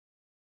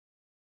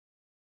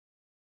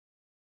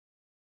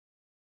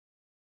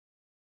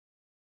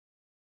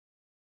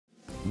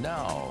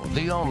Now,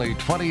 the only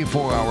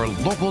 24-hour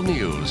local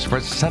news for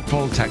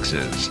Central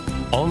Texas.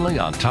 Only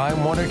on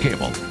Time Warner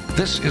Cable.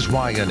 This is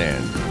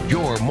YNN,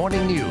 your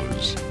morning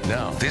news.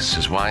 Now, this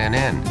is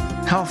YNN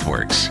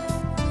HealthWorks.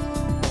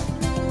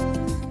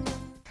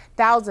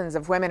 Thousands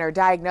of women are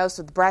diagnosed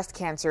with breast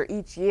cancer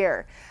each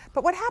year.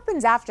 But what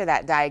happens after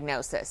that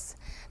diagnosis?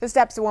 The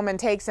steps a woman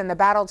takes in the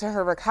battle to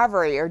her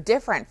recovery are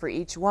different for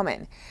each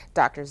woman.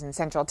 Doctors in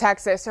Central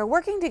Texas are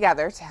working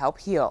together to help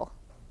heal.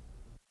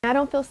 I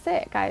don't feel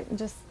sick. I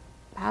just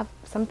have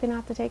something I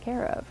have to take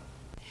care of.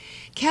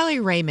 Kelly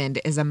Raymond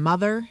is a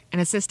mother, an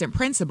assistant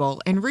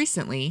principal, and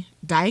recently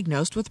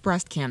diagnosed with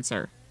breast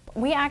cancer.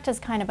 We act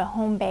as kind of a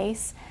home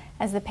base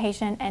as the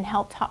patient and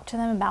help talk to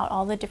them about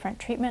all the different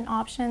treatment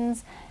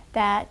options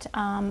that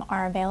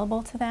are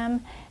available to them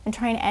and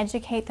try and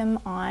educate them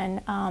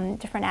on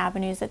different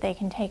avenues that they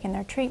can take in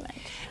their treatment.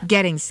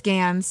 Getting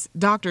scans,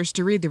 doctors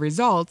to read the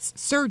results,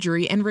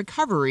 surgery, and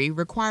recovery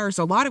requires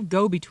a lot of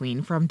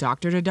go-between from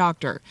doctor to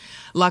doctor.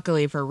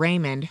 Luckily for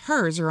Raymond,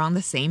 hers are on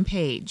the same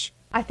page.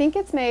 I think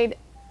it's made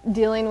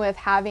dealing with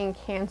having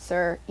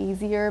cancer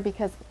easier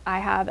because I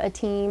have a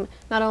team,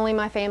 not only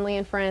my family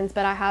and friends,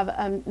 but I have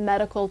a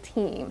medical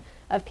team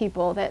of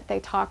people that they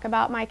talk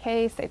about my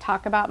case, they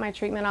talk about my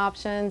treatment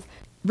options.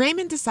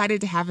 Raymond decided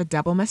to have a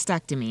double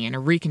mastectomy and a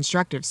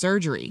reconstructive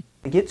surgery.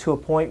 They get to a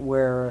point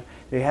where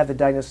they have the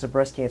diagnosis of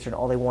breast cancer and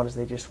all they want is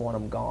they just want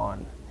them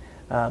gone.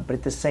 But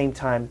at the same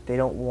time,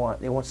 they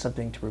want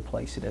something to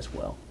replace it as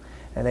well.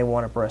 And they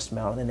want a breast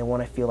mount and they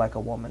want to feel like a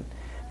woman.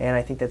 And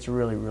I think that's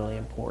really, really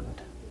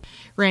important.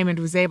 Raymond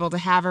was able to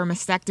have her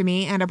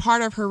mastectomy and a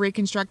part of her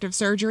reconstructive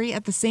surgery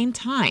at the same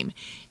time.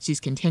 She's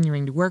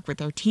continuing to work with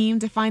her team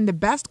to find the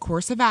best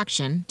course of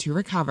action to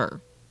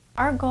recover.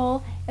 Our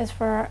goal is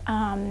for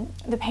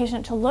the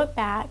patient to look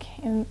back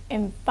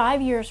in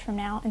 5 years from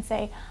now and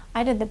say,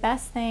 I did the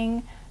best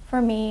thing for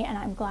me and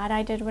I'm glad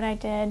I did what I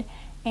did,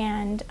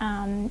 and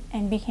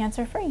be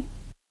cancer-free.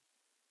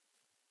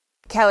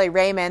 Kelly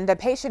Raymond, the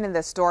patient in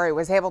this story,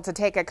 was able to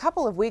take a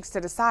couple of weeks to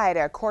decide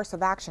a course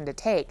of action to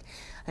take.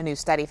 A new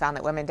study found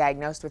that women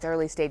diagnosed with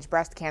early-stage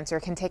breast cancer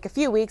can take a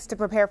few weeks to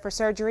prepare for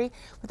surgery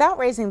without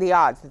raising the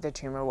odds that the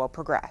tumor will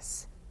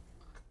progress.